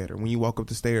breathing better when you walk up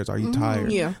the stairs? Are you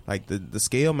tired? Yeah. Like the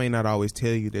scale may not always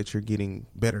tell you that you're getting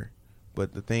better.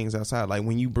 But the things outside, like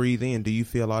when you breathe in, do you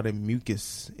feel all that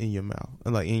mucus in your mouth,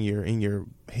 like in your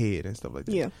head and stuff like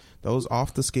that? Yeah, those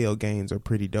off the scale gains are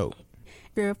pretty dope.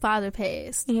 Your father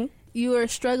passed. You were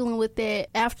struggling with that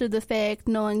after the fact,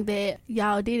 knowing that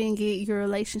y'all didn't get your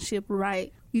relationship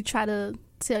right. You try to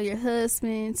tell your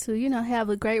husband to, have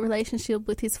a great relationship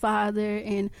with his father,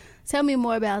 and tell me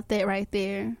more about that right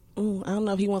there. I don't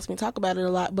know if he wants me to talk about it a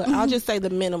lot, but I'll just say the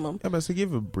minimum. Yeah, but so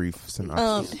give a brief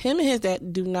synopsis. Him and his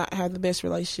dad do not have the best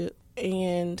relationship,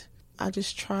 and I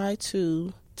just try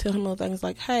to tell him little things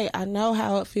like, hey, I know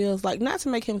how it feels, like not to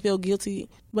make him feel guilty,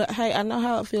 but hey, I know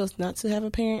how it feels not to have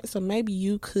a parent, so maybe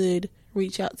you could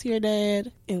reach out to your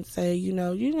dad and say,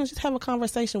 just have a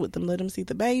conversation with them, let him see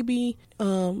the baby.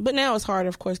 But now it's hard,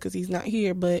 of course, because he's not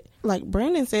here. But like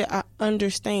Brandon said, I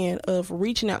understand of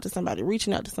reaching out to somebody,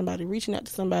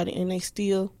 and they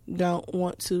still don't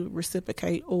want to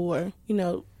reciprocate or,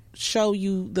 show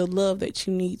you the love that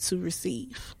you need to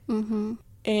receive. And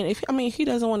if he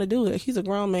doesn't want to do it, he's a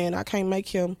grown man. I can't make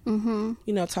him,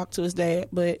 talk to his dad.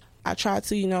 But I try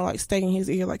to, stay in his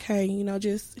ear, like, hey,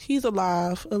 just, he's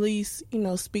alive. At least,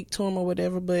 speak to him or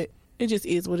whatever. But it just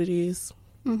is what it is.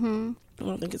 I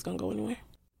don't think it's going to go anywhere.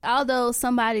 Although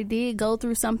somebody did go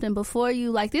through something before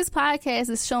you, like this podcast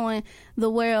is showing the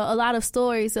world a lot of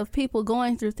stories of people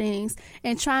going through things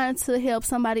and trying to help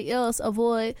somebody else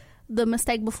avoid the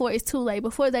mistake before it's too late,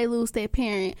 before they lose their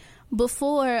parent,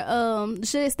 before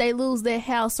just they lose their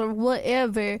house or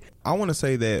whatever. I want to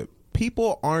say that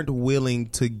people aren't willing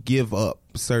to give up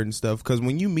certain stuff, because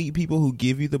when you meet people who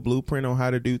give you the blueprint on how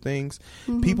to do things,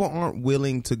 people aren't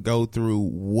willing to go through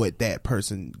what that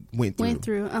person went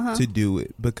through to do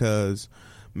it. Because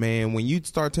man, when you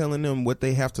start telling them what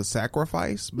they have to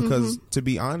sacrifice, because to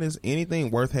be honest,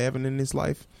 anything worth having in this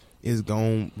life is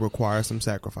going to require some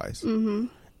sacrifice.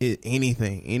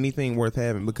 Anything worth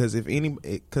having, because if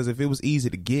it was easy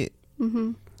to get,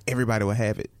 everybody would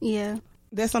have it. Yeah.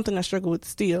 That's something I struggle with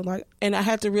still. Like, and I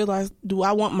have to realize, do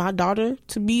I want my daughter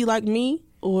to be like me,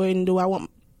 or do I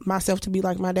want myself to be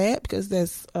like my dad? Because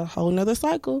that's a whole nother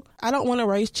cycle. I don't want to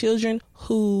raise children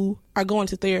who are going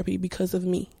to therapy because of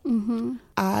me.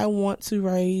 I want to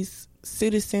raise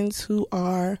citizens who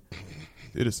are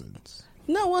citizens.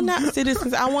 No, well, not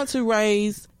citizens. I want to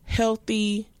raise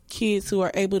healthy kids who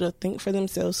are able to think for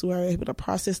themselves, who are able to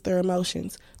process their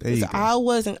emotions. Because I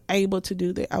wasn't able to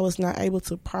do that. I was not able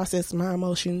to process my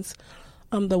emotions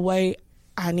the way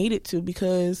I needed to,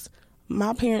 because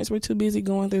my parents were too busy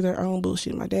going through their own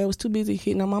bullshit. My dad was too busy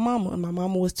hitting on my mama, and my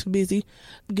mama was too busy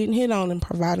getting hit on and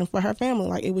providing for her family.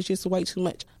 Like, it was just way too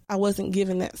much. I wasn't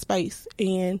given that space.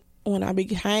 And when I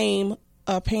became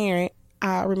a parent,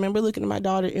 I remember looking at my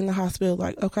daughter in the hospital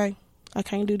like, okay, I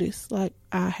can't do this. Like,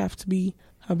 I have to be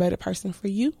a better person for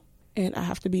you, and I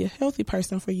have to be a healthy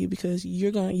person for you, because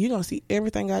you're gonna see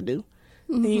everything I do,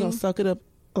 and you're gonna suck it up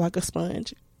like a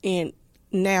sponge. And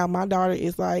now my daughter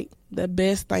is like the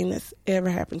best thing that's ever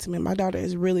happened to me. My daughter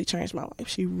has really changed my life.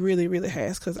 She really, really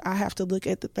has, because I have to look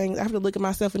at the things. I have to look at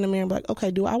myself in the mirror and be like,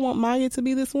 okay, do I want Maya to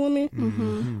be this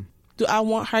woman? Do I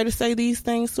want her to say these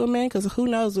things to a man? Because who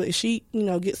knows, if she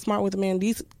gets smart with a man,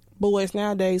 these boys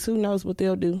nowadays, who knows what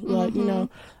they'll do. Like,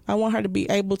 I want her to be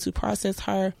able to process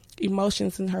her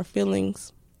emotions and her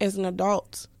feelings as an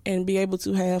adult, and be able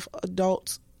to have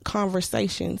adult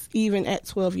conversations even at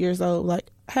 12 years old. Like,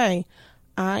 hey,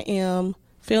 I am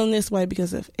feeling this way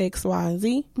because of X, Y, and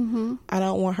Z. I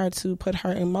don't want her to put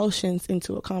her emotions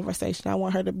into a conversation. I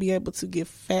want her to be able to give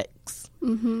facts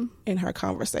in her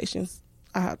conversations.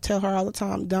 I tell her all the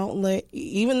time, don't let,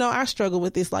 even though I struggle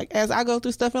with this, like as I go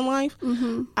through stuff in life,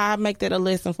 I make that a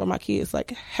lesson for my kids.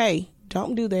 Like, hey,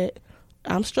 don't do that.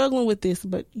 I'm struggling with this,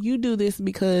 but you do this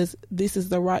because this is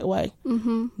the right way.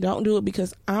 Mm-hmm. Don't do it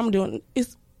because I'm doing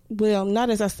it. Well, not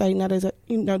as I say, not as I,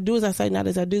 do as I say, not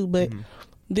as I do. But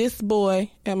this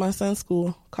boy at my son's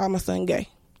school called my son gay.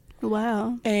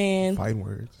 Wow. And fighting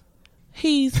words.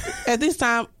 He's at this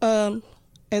time he's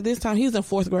in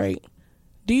 4th grade.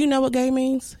 Do you know what gay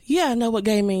means? Yeah, I know what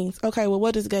gay means. Okay, well,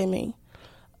 what does gay mean?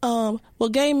 Well,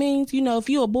 gay means, if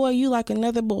you're a boy, you like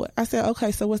another boy. I said,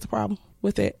 okay, so what's the problem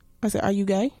with it? I said, are you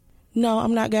gay? No,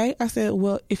 I'm not gay. I said,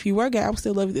 well, if you were gay, I would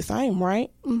still love you the same, right?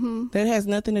 Mm-hmm. That has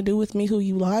nothing to do with me, who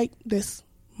you like.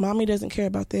 Mommy doesn't care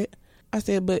about that. I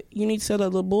said, but you need to tell that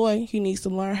little boy he needs to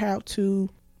learn how to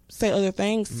say other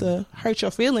things to hurt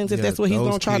your feelings if that's what he's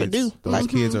going to try to do. Those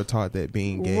kids are taught that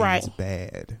being gay is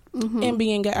bad. Mm-hmm. And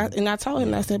being gay, and I told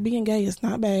him, I said, being gay is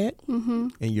not bad. Mm-hmm.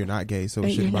 And you're not gay, so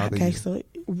it shouldn't bother you.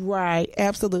 Right,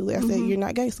 absolutely. I said, you're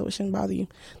not gay, so it shouldn't bother you.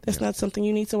 That's not something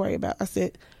you need to worry about. I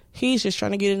said, he's just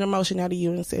trying to get an emotion out of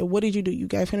you, and said, what did you do? You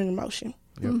gave him an emotion.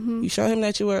 Yep. Mm-hmm. You showed him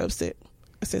that you were upset.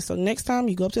 I said, so next time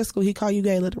you go up to school, he call you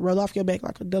gay, let it roll off your back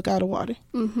like a duck out of water.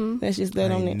 Mm-hmm. That's just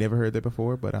that on it. I never heard that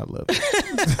before, but I love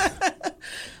it.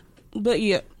 But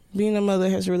yeah, being a mother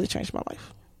has really changed my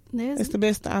life. It's the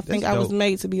best. I think I was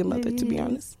made to be a mother, to be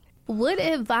honest. What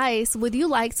advice would you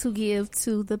like to give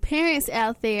to the parents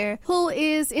out there who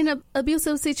is in an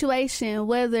abusive situation,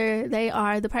 whether they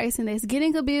are the person that's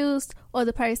getting abused or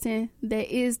the person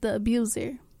that is the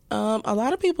abuser? A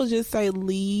lot of people just say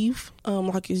leave,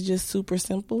 like it's just super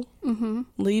simple. Mm-hmm.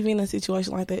 Leaving a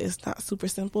situation like that is not super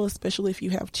simple, especially if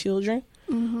you have children.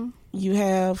 Mm-hmm. You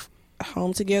have a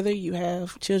home together, you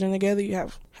have children together, you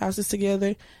have houses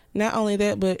together. Not only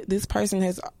that, but this person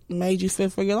has made you fear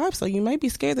for your life, so you may be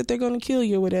scared that they're going to kill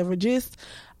you or whatever. Just,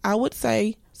 I would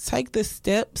say, take the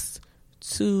steps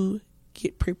to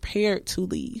get prepared to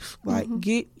leave. Like,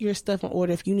 get your stuff in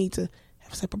order if you need to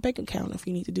have a separate bank account, if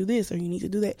you need to do this or you need to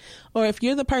do that. Or if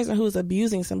you're the person who is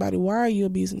abusing somebody, why are you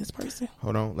abusing this person?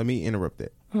 Hold on, let me interrupt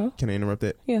that. Huh? Can I interrupt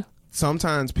that? Yeah.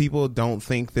 Sometimes people don't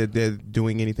think that they're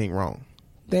doing anything wrong.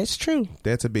 That's true.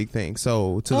 That's a big thing.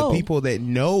 So to the people that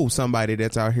know somebody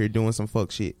that's out here doing some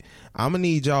fuck shit, I'm gonna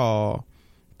need y'all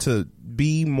to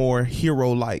be more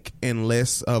hero-like and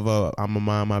less of a I'm a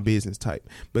mind my business type,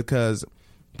 because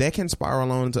that can spiral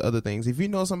on into other things. If you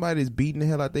know somebody's beating the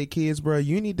hell out their kids, bro,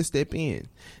 you need to step in.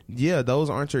 Yeah, those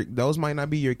might not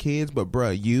be your kids, but bro,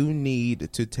 you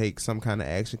need to take some kind of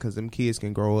action, because them kids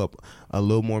can grow up a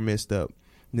little more messed up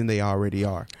than they already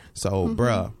are. So,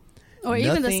 bruh. Or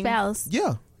even the spouse.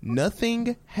 Yeah.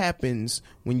 Nothing happens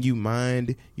when you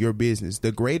mind your business.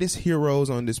 The greatest heroes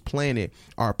on this planet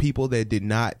are people that did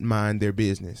not mind their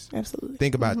business. Absolutely.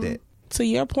 Think about that. To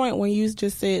your point when you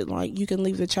just said, like, you can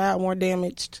leave the child more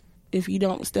damaged if you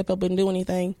don't step up and do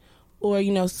anything. Or,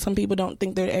 some people don't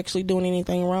think they're actually doing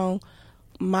anything wrong.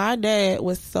 My dad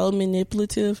was so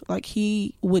manipulative. Like,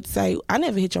 he would say, I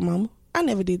never hit your mama. I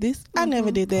never did this. I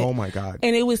never did that. Oh, my God.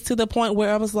 And it was to the point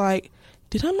where I was like,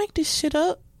 did I make this shit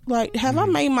up? Like, have I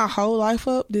made my whole life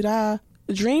up? Did I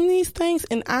dream these things?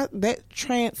 And that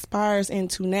transpires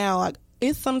into now. Like,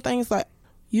 it's some things like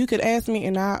you could ask me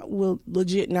and I will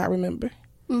legit not remember.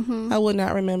 I will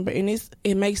not remember. And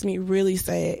it makes me really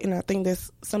sad. And I think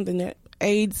that's something that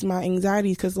aids my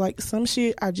anxiety, because, like, some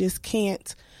shit I just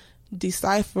can't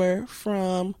decipher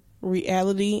from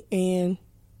reality and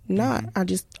not. I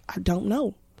don't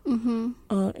know. And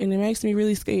it makes me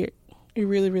really scared. It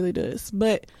really, really does.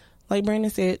 But like Brandon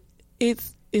said,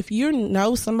 if you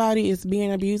know somebody is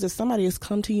being abused, if somebody has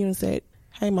come to you and said,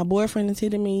 hey, my boyfriend is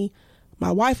hitting me,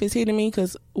 my wife is hitting me,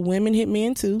 because women hit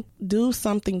men too, do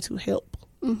something to help.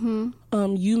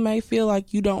 You may feel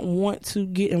like you don't want to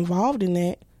get involved in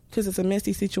that because it's a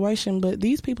messy situation, but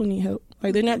these people need help.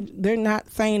 Like, they're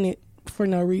not saying it for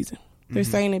no reason. They're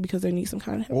saying it because they need some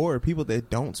kind of help. Or people that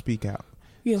don't speak out.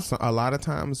 Yeah. So a lot of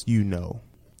times,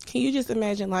 Can you just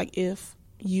imagine, like, if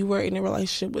you were in a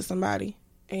relationship with somebody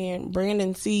and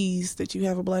Brandon sees that you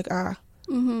have a black eye.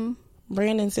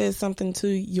 Brandon says something to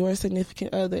your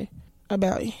significant other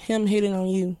about him hitting on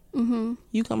you.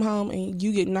 You come home and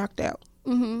you get knocked out.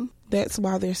 That's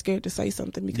why they're scared to say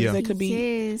something, because they could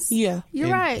be. Yeah. You're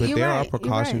right. But there are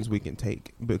precautions we can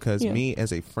take, because me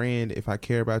as a friend, if I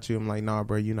care about you, I'm like, nah,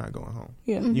 bro, you're not going home.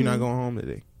 Yeah. You're not going home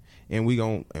today. And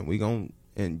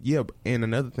and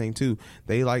another thing too,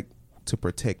 they like to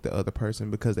protect the other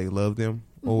person because they love them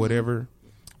or whatever.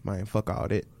 Man, fuck all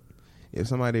that. If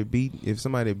somebody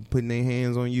putting their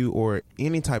hands on you or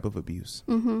any type of abuse,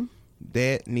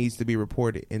 that needs to be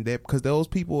reported. And that, because those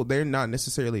people, they're not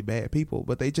necessarily bad people,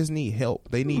 but they just need help.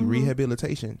 They need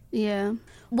rehabilitation. Yeah.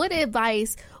 What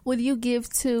advice would you give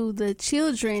to the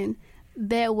children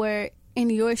that were in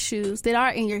your shoes, that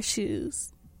are in your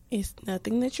shoes? It's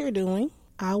nothing that you're doing.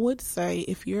 I would say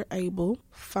if you're able,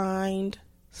 find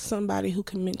somebody who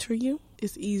can mentor you.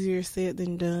 It's easier said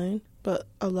than done. But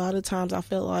a lot of times I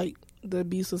felt like the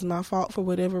abuse was my fault for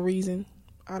whatever reason.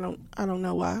 I don't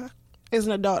know why. As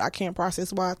an adult, I can't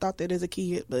process why I thought that as a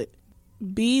kid. But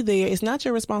be there. It's not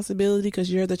your responsibility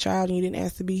because you're the child and you didn't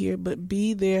ask to be here. But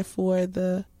be there for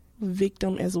the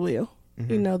victim as well.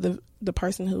 Mm-hmm. You know, the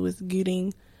person who is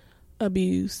getting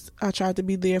abused. I tried to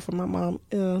be there for my mom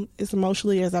as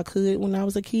emotionally as I could when I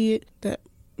was a kid. That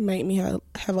made me have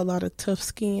a lot of tough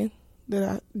skin that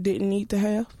I didn't need to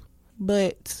have.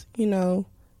 But, you know,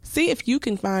 see if you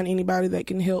can find anybody that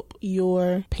can help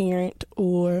your parent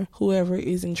or whoever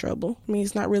is in trouble. I mean,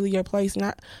 it's not really your place.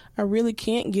 I really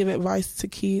can't give advice to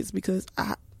kids because,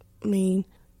 I mean,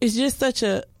 it's just such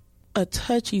a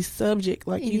touchy subject.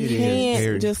 Like, you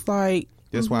can't just like...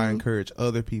 That's why I encourage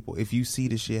other people. If you see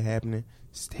the shit happening,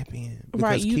 step in.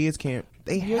 Because kids can't...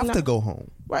 They have to go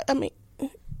home. Right. I mean,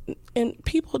 and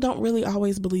people don't really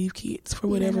always believe kids for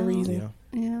whatever reason.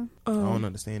 Yeah. I don't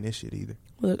understand this shit either.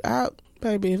 Look,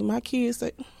 baby, if my kids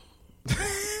say...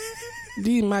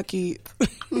 These my kids.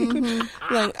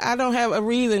 Mm-hmm. Like, I don't have a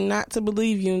reason not to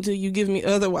believe you until you give me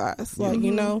otherwise. Like,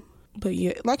 you know? But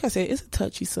yeah, like I said, it's a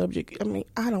touchy subject. I mean,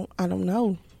 I don't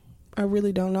know. I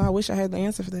really don't know. I wish I had the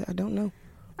answer for that. I don't know.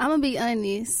 I'm going to be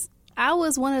honest. I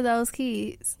was one of those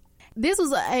kids. This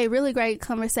was a really great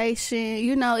conversation.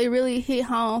 You know, it really hit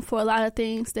home for a lot of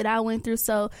things that I went through.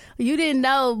 So you didn't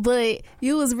know, but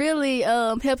you was really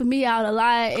helping me out a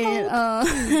lot.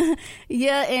 And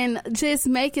and just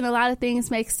making a lot of things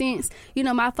make sense. You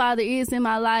know, my father is in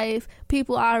my life.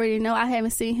 People already know. I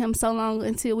haven't seen him so long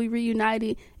until we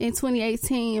reunited in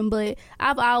 2018. But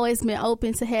I've always been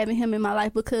open to having him in my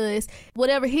life because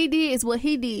whatever he did is what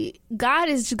he did. God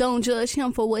is going to judge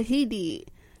him for what he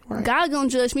did. Right. God gonna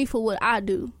judge me for what I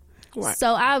do. Right.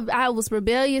 So I was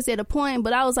rebellious at a point,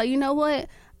 but I was like, you know what?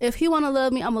 If he want to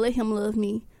love me, I'm going to let him love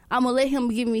me. I'm going to let him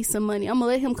give me some money. I'm going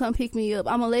to let him come pick me up.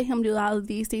 I'm going to let him do all of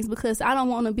these things because I don't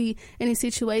want to be in a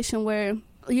situation where,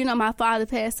 you know, my father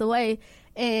passed away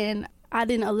and I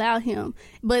didn't allow him.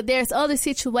 But there's other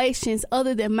situations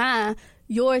other than mine.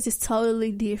 Yours is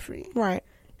totally different. Right.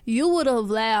 You would have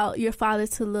allowed your father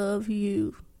to love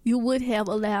you. You would have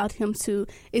allowed him to.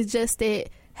 It's just that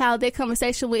how that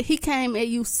conversation he came at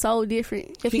you so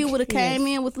different. If he would have came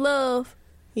in with love.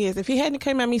 Yes, if he hadn't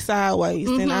came at me sideways,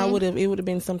 then it would have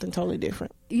been something totally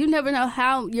different. You never know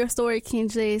how your story can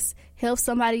just help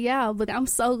somebody out, but I'm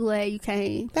so glad you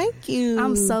came. Thank you.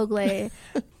 I'm so glad.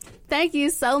 Thank you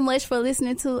so much for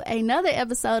listening to another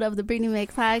episode of the Brittney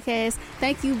Mack Podcast.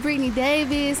 Thank you, Brittany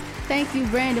Davis. Thank you,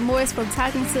 Brandon Morris, for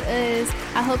talking to us.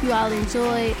 I hope you all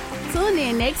enjoyed. Tune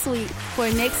in next week for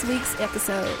next week's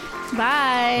episode.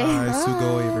 Bye. Bye.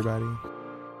 Sugo, everybody.